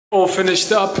All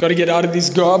finished up. Gotta get out of these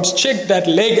garbs. Check that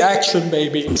leg action,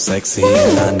 baby. I'm sexy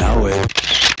and I know it.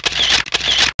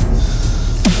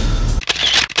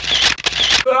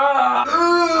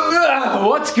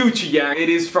 What's Gucci, gang? It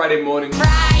is Friday morning.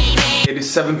 It is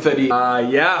 7:30.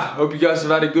 Yeah, hope you guys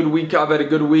have had a good week. I've had a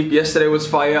good week. Yesterday was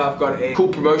fire. I've got a cool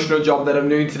promotional job that I'm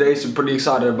doing today, so I'm pretty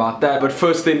excited about that. But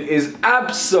first thing is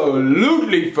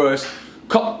absolutely first,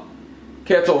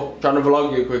 kettle. Trying to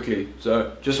vlog here quickly.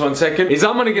 So, just 1 second.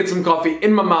 I'm gonna get some coffee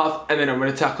in my mouth and then I'm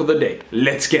gonna tackle the day.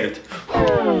 Let's get it.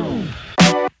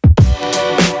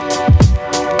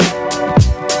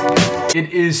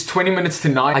 It is 20 minutes to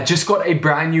 9. I just got a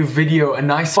brand new video, a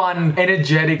nice, fun,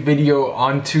 energetic video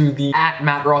onto the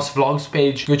 @MattRossVlogs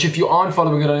page, which if you aren't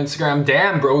following it on Instagram,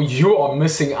 damn bro, you are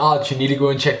missing out. You need to go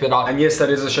and check that out. And yes, that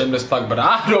is a shameless plug, but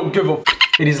I don't give a f.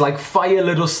 It is like fire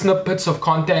little snippets of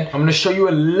content. I'm gonna show you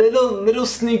a little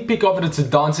sneak peek of it. It's a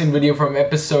dancing video from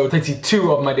episode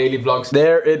 32 of my daily vlogs.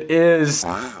 There it is.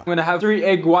 I'm gonna have 3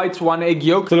 egg whites, 1 egg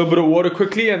yolk, a little bit of water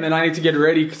quickly, and then I need to get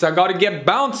ready because I gotta get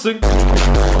bouncing.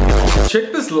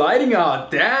 Check this lighting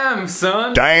out. Damn,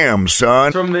 son. Damn,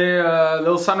 son. From the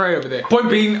little sunray over there. Point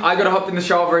being, I gotta hop in the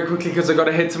shower very quickly because I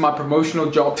gotta head to my promotional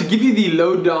job. To give you the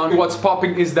lowdown, what's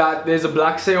popping is that there's a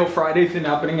Black Sale Friday thing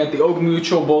happening at the Old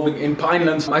Mutual building in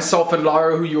Pinelands. Myself and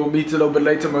Lara, who you'll meet a little bit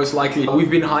later most likely,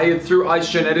 we've been hired through Ice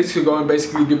Genetics to go and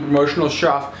basically do promotional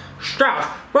stuff. So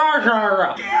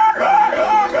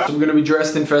I'm gonna be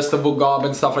dressed in festival garb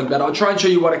and stuff like that. I'll try and show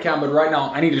you what I can, but right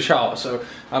now I need a shower, so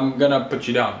I'm gonna put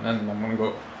you down and I'm gonna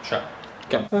go shower.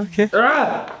 Okay.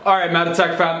 Alright, Matt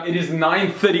Attack fam, it is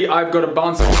 9:30. I've got to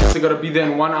bounce. I gotta be there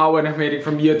in 1 hour and I'm heading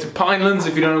from here to Pinelands.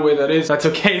 If you don't know where that is, that's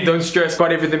okay, don't stress.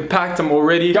 Got everything packed, I'm all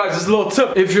ready. Guys, just a little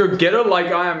tip. If you're a getter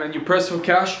like I am and you press for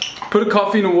cash, put a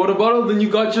coffee in a water bottle, then you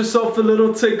got yourself a little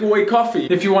takeaway coffee.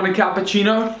 If you want a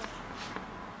cappuccino,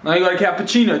 now you got a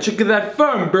cappuccino. Check that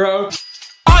foam, bro.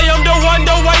 I am the one,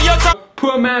 the way you're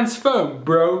poor man's phone,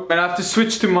 bro. And I have to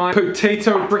switch to my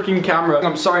potato freaking camera.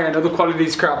 I'm sorry, I know the quality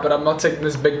is crap, but I'm not taking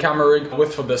this big camera rig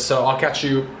with for this, so I'll catch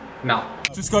you now.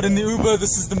 Just got in the Uber,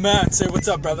 this is the man. Say what's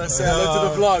up, brother. Say hello to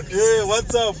the vlog. Yeah,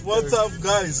 what's up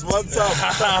guys, what's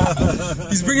up?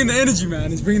 He's bringing the energy,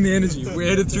 man, he's bringing the energy. We're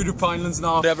headed through to Pinelands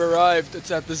now. They've arrived, it's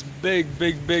at this big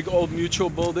Old Mutual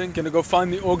building. Gonna go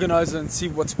find the organizer and see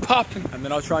what's popping. And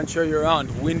then I'll try and show you around.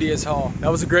 Windy as hell.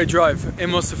 That was a great drive.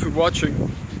 Amos, if you're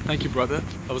watching, thank you, brother.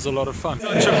 That was a lot of fun.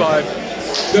 Such a vibe.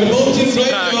 The mountain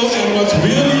right now, and what's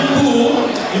really cool,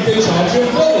 you can charge your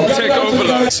phone. Tech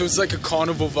overload. So it's like a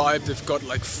carnival vibe. They've got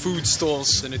like food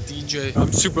stalls and a DJ.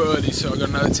 I'm super early, so I got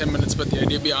another 10 minutes, but the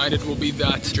idea behind it will be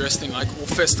that dressed in like all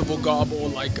festival garb or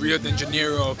like Rio de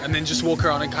Janeiro, and then just walk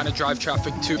around and kind of drive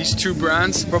traffic to these 2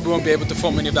 brands. Probably won't be able to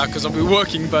film any of that because I'll be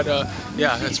working, but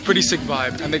yeah, it's pretty sick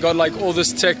vibe. And they got like all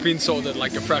this tech being sold at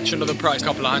like a fraction of the price, a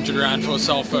couple of $100 for a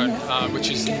cell phone, which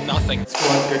is nothing. Let's go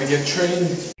out, gonna get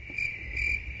trained.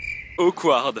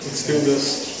 Awkward. Let's do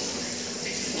this.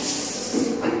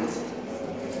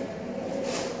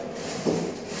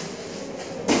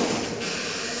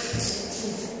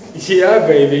 Yeah,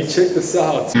 baby, check this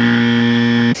out.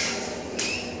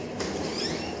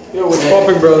 Yo, what's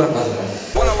popping, brother?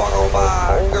 When I walk on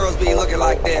by, girls be looking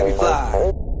like Debbie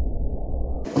Fly.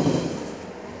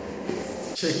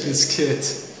 Check this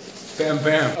kit. Bam,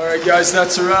 bam. Alright, guys,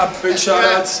 that's a wrap. Big shout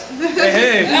outs.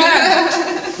 Hey,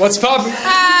 hey. What's popping?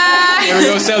 Here we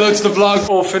go, say hello to the vlog.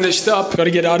 All finished up.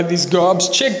 Gotta get out of these garbs.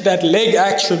 Check that leg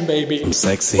action, baby. I'm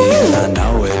sexy and I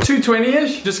know it.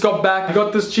 2:20ish. Just got back.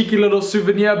 Got this cheeky little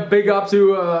souvenir. Big up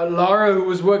to Lara, who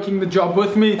was working the job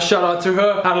with me. Shout out to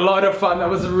her. Had a lot of fun. That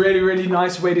was a really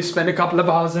nice way to spend a couple of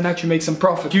hours and actually make some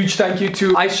profit. Huge thank you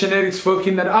to Ice Genetics for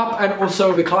hooking that up, and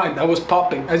also the client. That was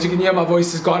popping. As you can hear, my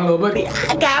voice has gone a little bit.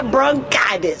 I got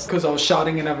bronchitis. Because I was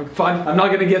shouting and having fun. I'm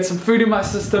not gonna get some food in my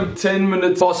system. 10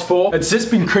 minutes past 4. It's just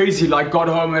been crazy. Like, got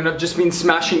home and I've just been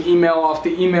smashing email after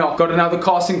email. Got another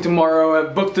casting tomorrow.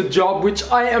 I've booked a job, which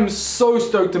I am so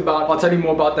stoked about. I'll tell you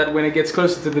more about that when it gets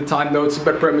closer to the time, though. It's a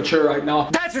bit premature right now.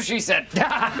 That's what she said.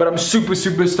 But I'm super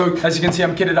stoked. As you can see,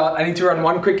 I'm kitted out. I need to run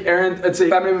one quick errand. It's a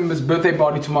family member's birthday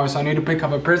party tomorrow, so I need to pick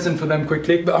up a present for them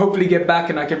quickly. But hopefully get back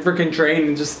and I can freaking train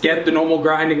and just get the normal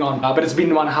grinding on. But it's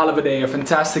been one hell of a day, a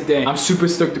fantastic day. I'm super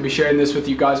stoked to be sharing this with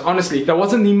you guys. Honestly, that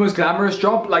wasn't the most glamorous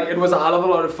job. Like, it was a hell of a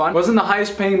lot of fun. It wasn't the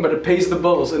highest paying, but it pays the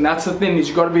bills. And that's the thing, is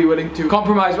you gotta be willing to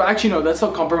compromise. Well, actually, no, that's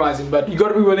not compromising, but you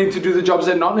gotta be willing to do the jobs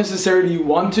that not necessarily you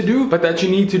want to do, but that you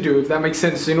need to do, if that makes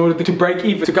sense, in order to break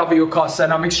even, to cover your costs.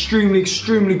 And I'm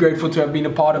extremely grateful to have been a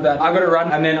part of that. I gotta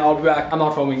run and then I'll be back. I'm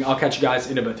not filming. I'll catch you guys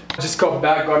in a bit. I just got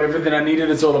back, got everything I needed.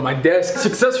 It's all on my desk.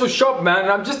 Successful shop, man.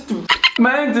 I'm just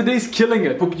Man, today's killing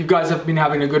it. Hope you guys have been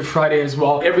having a good Friday as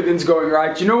well. Everything's going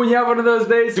right. You know when you have one of those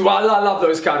days? Well, I love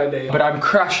those kind of days. But I'm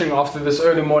crashing after this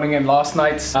early morning and last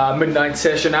night's midnight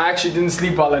session. I actually didn't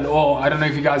sleep well at all. I don't know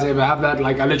if you guys ever have that.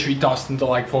 Like, I literally tossed until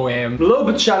like 4 a.m. A little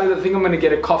bit shattered. I think I'm gonna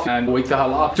get a coffee and wake the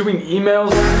hell up. Doing emails,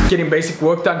 getting basic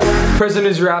work done.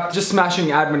 President's wrap, just smashing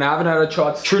admin. I haven't had a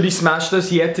chance. Truly smashed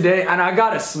this yet today, and I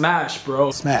gotta smash,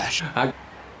 bro. Smash. I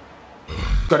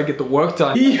gotta get the work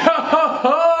done.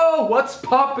 Yo, what's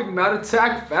popping, Mad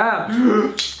Attack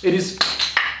fam? It is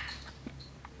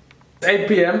 8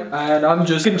 p.m. and I'm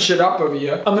just getting shit up over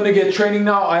here. I'm gonna get training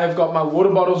now. I have got my water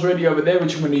bottles ready over there,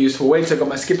 which I'm gonna use for weights. I got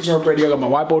my skipping rope ready. I got my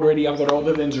whiteboard ready. I've got all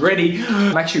the things ready.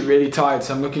 I'm actually really tired,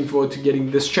 so I'm looking forward to getting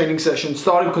this training session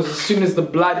started, because as soon as the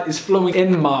blood is flowing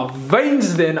in my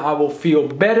veins, then I will feel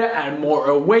better and more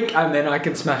awake, and then I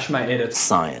can smash my edits.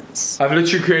 Science. I've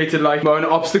literally created like my own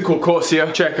obstacle course here.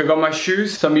 Check, I got my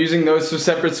shoes, so I'm using those for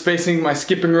separate spacing, my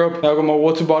skipping rope. I've got my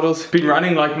water bottles. Been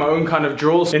running like my own kind of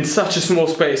drills in such a small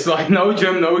space. Like, no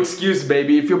gym, no excuse,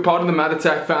 baby. If you're part of the Mad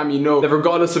Attack fam, you know that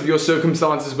regardless of your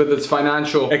circumstances, whether it's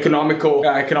financial, economical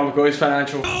is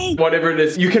financial, whatever it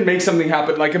is, you can make something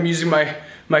happen. Like, I'm using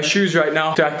my shoes right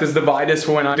now to act as dividers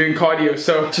for when I'm doing cardio.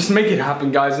 So just make it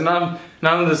happen, guys. And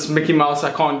none of this Mickey Mouse,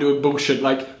 I can't do it bullshit.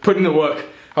 Like, put in the work.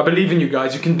 I believe in you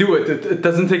guys. You can do it. It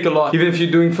doesn't take a lot. Even if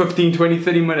you're doing 15, 20,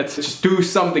 30 minutes, just do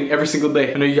something every single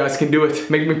day. I know you guys can do it.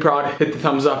 Make me proud. Hit the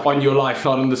thumbs up on your life,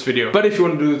 not on this video. But if you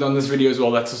want to do it on this video as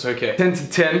well, that's also okay. 10 to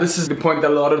 10. This is the point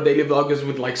that a lot of daily vloggers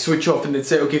would like switch off and they'd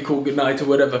say, okay, cool, good night or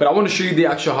whatever. But I want to show you the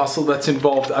actual hustle that's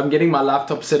involved. I'm getting my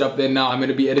laptop set up there now. I'm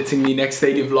going to be editing the next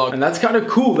daily vlog. And that's kind of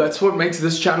cool. That's what makes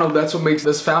this channel, that's what makes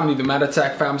this family, the Mad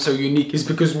Attack fam, so unique, is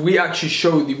because we actually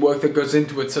show the work that goes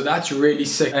into it. So that's really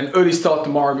sick. And early start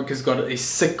tomorrow because got a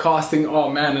sick casting. Oh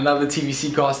man, another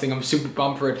TVC casting. I'm super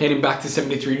pumped for it. Heading back to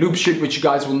 73 Loop Shoot, which you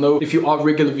guys will know if you are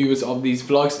regular viewers of these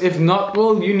vlogs. If not,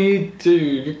 well, you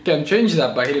can change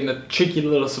that by hitting the cheeky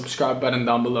little subscribe button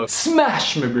down below.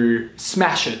 Smash me, bro.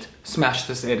 Smash it. Smash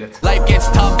this edit. Life gets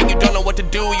tough and you don't know what to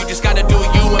do. You just gotta do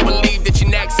you and believe that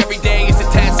you're next. Every day is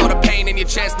a test. All the pain in your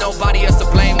chest, nobody else to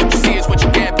blame. What you see is what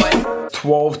you get, but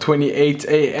 12:28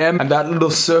 a.m. and that little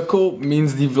circle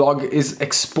means the vlog is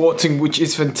exporting, which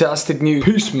is fantastic news.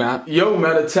 Peace, man. Yo,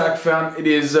 Mad Attack fam, it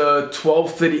is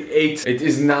 12:38. It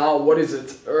is now, what is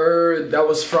it? That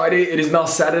was Friday. It is now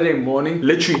Saturday morning.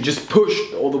 Literally just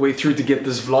pushed all the way through to get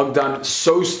this vlog done.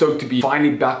 So stoked to be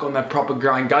finally back on that proper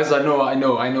grind. Guys, I know.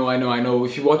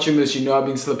 If you're watching this, you know I've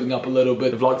been slipping up a little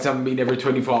bit. The vlogs haven't been every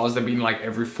 24 hours. They've been like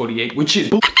every 48, which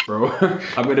is bro.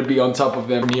 I'm gonna be on top of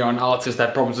them from here on out. Just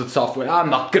that problems with software. I'm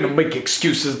not gonna make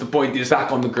excuses. The point is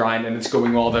back on the grind and it's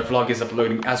going well. That vlog is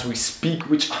uploading as we speak,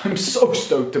 which I'm so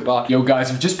stoked about. Yo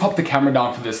guys, I've just popped the camera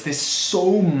down for this. There's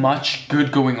so much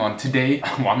good going on today.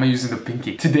 Why am I using the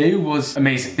pinky? Today was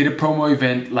amazing. Did a promo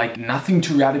event, like nothing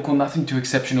too radical, nothing too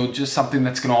exceptional, just something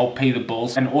that's gonna all pay the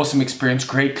bills. An awesome experience,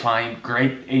 great client,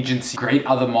 great agency, great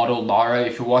other model, Lara,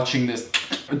 if you're watching this.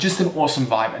 Just an awesome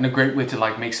vibe and a great way to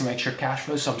like make some extra cash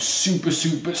flow. So I'm super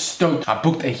stoked. I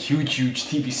booked a huge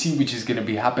TVC, which is gonna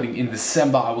be happening in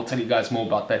December. I will tell you guys more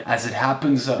about that as it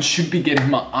happens. Should be getting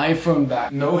my iPhone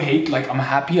back. No hate, like I'm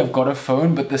happy I've got a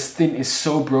phone, but this thing is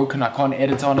so broken. I can't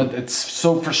edit on it. It's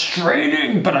so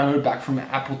frustrating. But I heard back from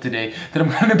Apple today that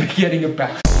I'm gonna be getting it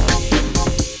back.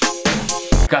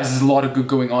 Guys, there's a lot of good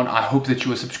going on. I hope that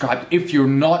you are subscribed. If you're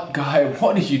not, guy,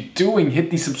 what are you doing?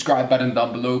 Hit the subscribe button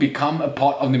down below. Become a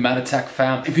part of the Mad Attack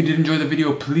fam. If you did enjoy the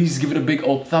video, please give it a big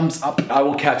old thumbs up. I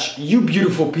will catch you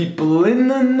beautiful people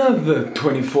in another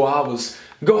 24 hours.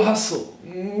 Go hustle,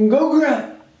 go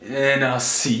grind, and I'll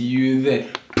see you then.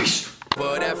 Peace.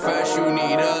 but at first you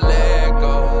need a let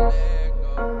go.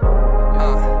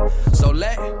 So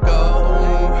let go.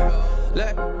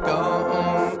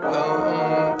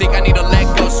 Think I need a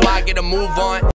let go so I get a move on.